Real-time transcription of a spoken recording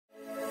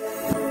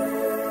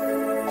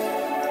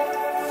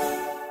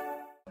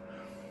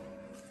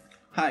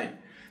Hi.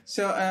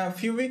 So a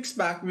few weeks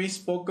back, we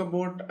spoke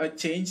about a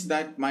change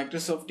that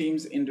Microsoft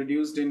Teams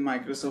introduced in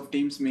Microsoft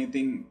Teams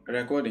meeting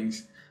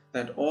recordings,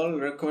 that all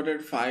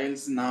recorded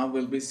files now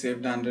will be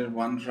saved under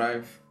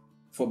OneDrive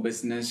for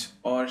Business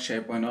or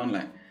SharePoint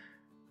Online.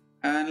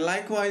 And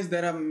likewise,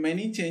 there are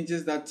many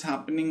changes that's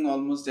happening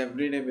almost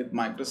every day with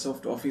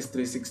Microsoft Office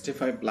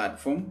 365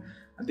 platform.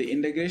 The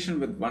integration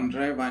with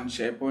OneDrive and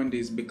SharePoint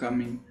is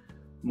becoming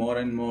more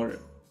and more,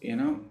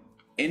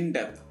 in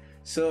depth.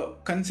 So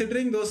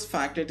considering those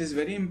facts, it is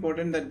very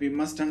important that we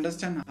must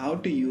understand how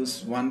to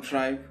use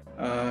OneDrive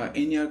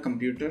in your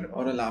computer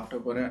or a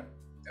laptop or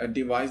a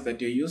device that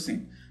you're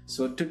using.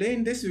 So today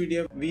in this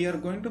video, we are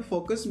going to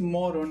focus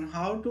more on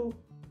how to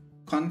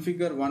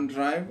configure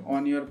OneDrive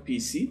on your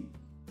PC.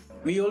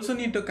 We also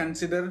need to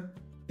consider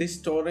the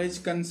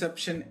storage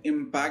consumption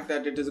impact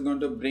that it is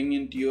going to bring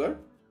into your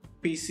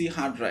PC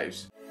hard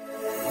drives.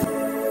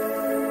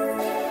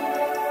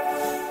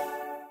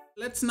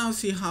 Let's now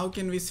see how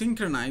can we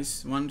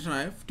synchronize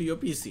OneDrive to your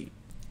PC.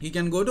 You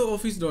can go to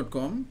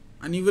office.com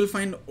and you will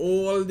find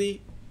all the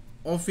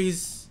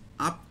Office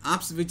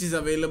apps which is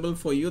available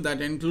for you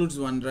that includes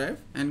OneDrive,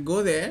 and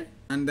go there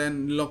and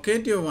then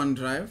locate your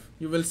OneDrive.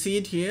 You will see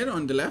it here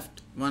on the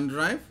left,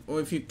 OneDrive, or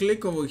if you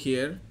click over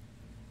here,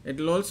 it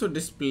will also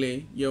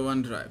display your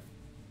OneDrive.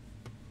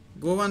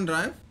 Go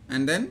OneDrive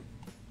and then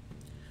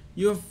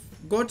you've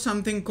got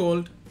something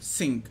called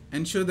sync.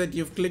 Ensure that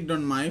you've clicked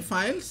on my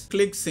files,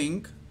 click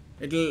sync.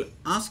 It will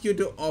ask you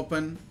to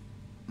open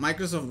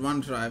Microsoft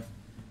OneDrive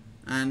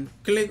and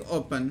click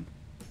open.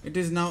 It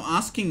is now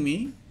asking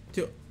me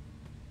to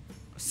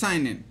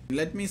sign in.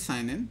 Let me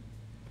sign in.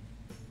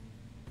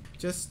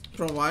 Just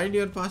provide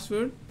your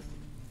password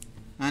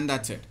and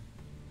that's it.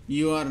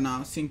 You are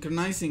now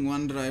synchronizing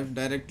OneDrive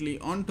directly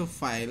onto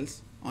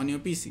files on your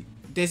PC.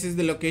 This is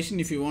the location.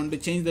 If you want to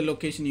change the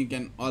location, you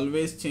can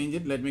always change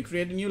it. Let me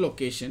create a new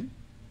location.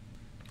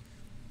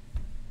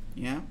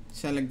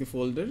 Select the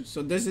folder.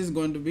 So this is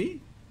going to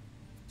be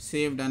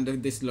saved under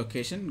this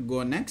location.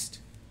 Go next.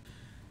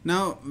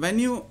 Now when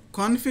you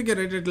configure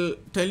it, it will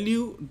tell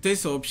you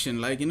this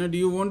option, like, do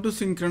you want to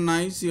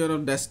synchronize your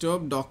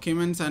desktop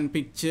documents and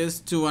pictures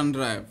to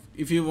OneDrive?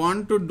 If you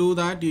want to do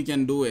that, you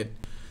can do it.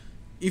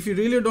 If you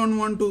really don't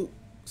want to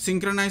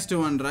synchronize to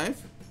OneDrive,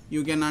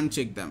 you can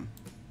uncheck them.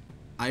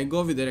 I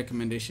go with the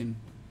recommendation.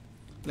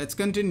 Let's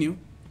continue.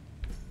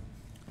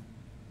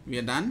 We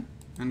are done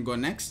and go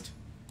next.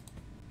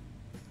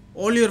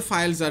 All your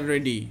files are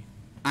ready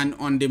and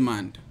on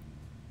demand.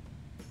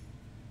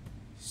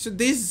 So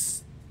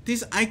these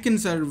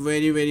icons are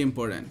very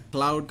important.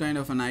 Cloud kind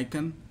of an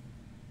icon,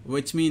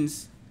 which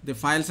means the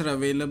files are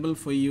available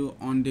for you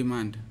on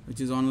demand,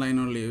 which is online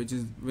only,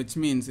 which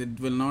means it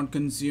will not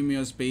consume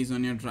your space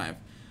on your drive.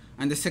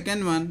 And the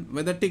second one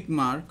with a tick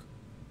mark,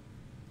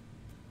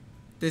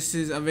 this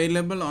is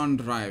available on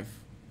drive.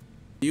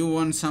 You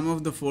want some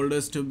of the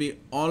folders to be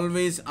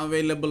always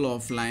available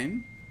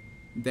offline,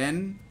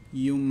 then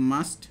you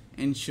must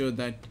ensure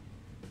that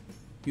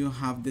you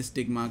have this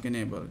tick mark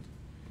enabled.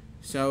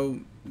 So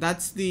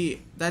that's the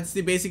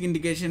basic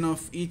indication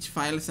of each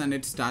files and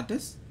its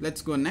status.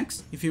 Let's go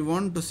next. If you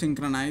want to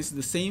synchronize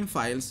the same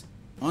files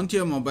onto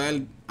your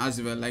mobile as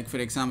well, like for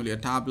example your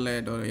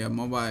tablet or your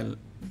mobile,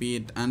 be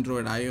it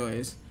Android,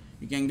 iOS,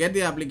 you can get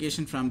the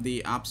application from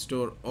the App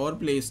Store or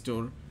Play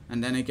Store,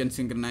 and then I can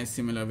synchronize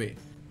similar way.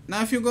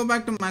 Now if you go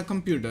back to my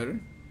computer,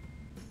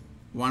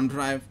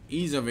 OneDrive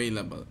is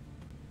available.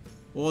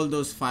 All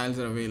those files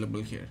are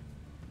available here,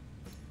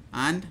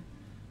 and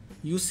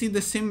you see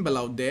the symbol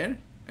out there.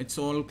 It's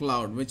all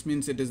cloud, which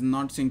means it is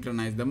not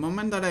synchronized. The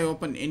moment that I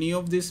open any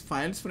of these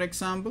files, for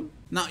example,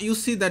 now you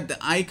see that the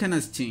icon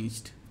has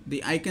changed.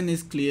 The icon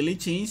is clearly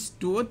changed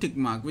to a tick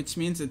mark, which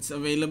means it's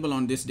available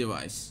on this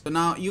device. So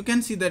now you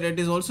can see that it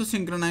is also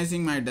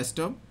synchronizing my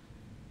desktop.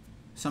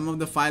 Some of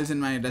the files in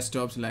my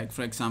desktops, like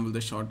for example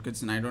the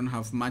shortcuts, and I don't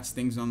have much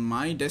things on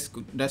my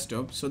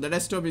desktop, so the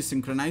desktop is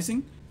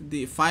synchronizing.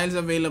 The files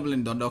available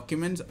in the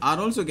documents are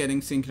also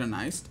getting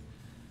synchronized,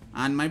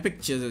 and my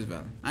pictures as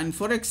well. And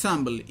for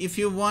example, if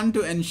you want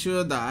to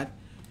ensure that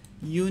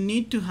you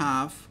need to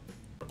have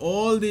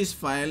all these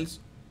files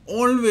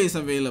always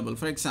available,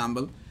 for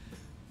example,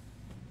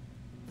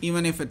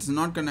 even if it's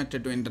not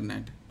connected to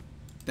internet,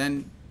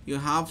 then you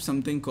have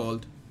something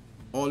called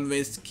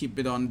always keep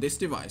it on this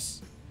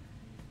device.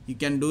 You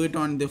can do it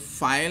on the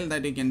file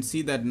that you can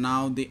see that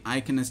now the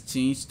icon has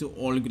changed to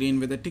all green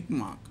with a tick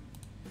mark.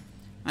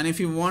 And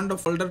if you want a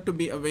folder to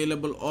be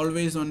available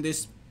always on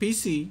this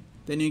PC,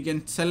 then you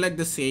can select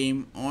the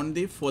same on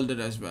the folder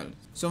as well.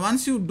 So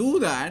once you do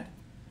that,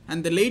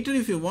 and then later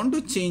if you want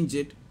to change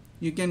it,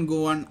 you can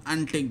go and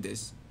untick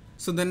this.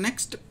 So the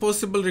next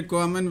possible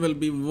requirement will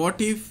be, what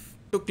if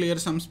to clear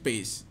some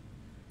space,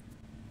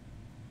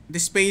 the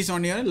space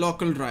on your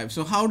local drive.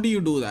 So how do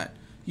you do that?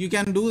 You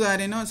can do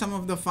that, some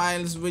of the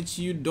files which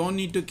you don't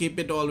need to keep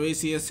it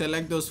always here.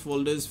 Select those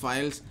folders,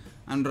 files,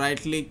 and right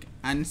click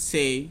and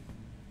say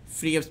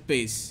free up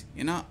space.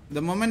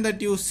 The moment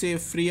that you say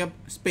free up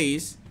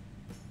space,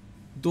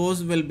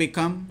 those will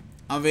become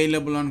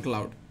available on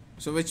cloud.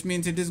 So which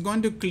means it is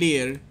going to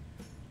clear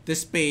the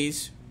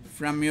space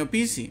from your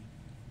PC.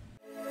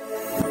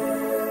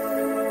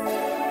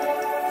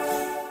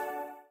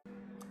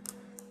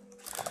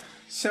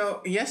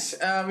 So yes,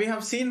 we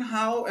have seen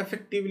how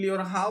effectively or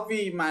how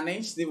we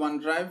manage the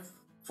OneDrive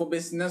for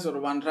business or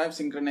OneDrive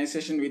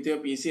synchronization with your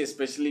PC.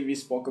 Especially we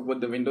spoke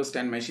about the Windows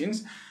 10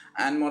 machines,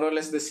 and more or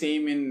less the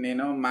same in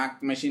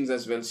Mac machines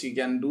as well. So you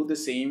can do the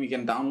same. You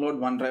can download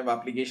OneDrive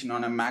application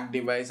on a Mac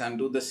device and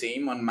do the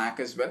same on Mac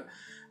as well.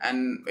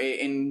 And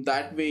in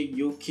that way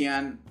you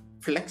can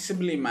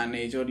flexibly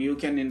manage, or you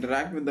can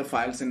interact with the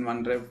files in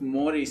OneDrive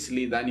more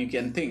easily than you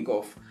can think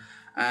of.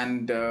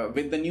 And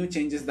with the new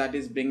changes that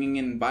is bringing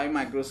in by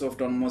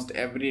Microsoft almost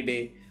every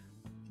day,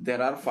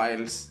 there are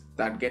files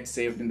that get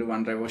saved into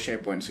OneDrive or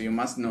SharePoint. So you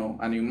must know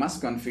and you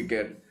must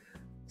configure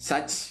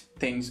such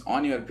things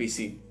on your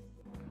PC.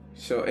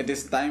 So it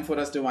is time for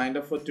us to wind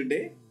up for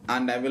today,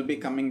 and I will be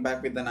coming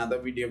back with another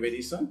video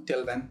very soon.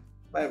 Till then,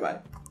 bye bye.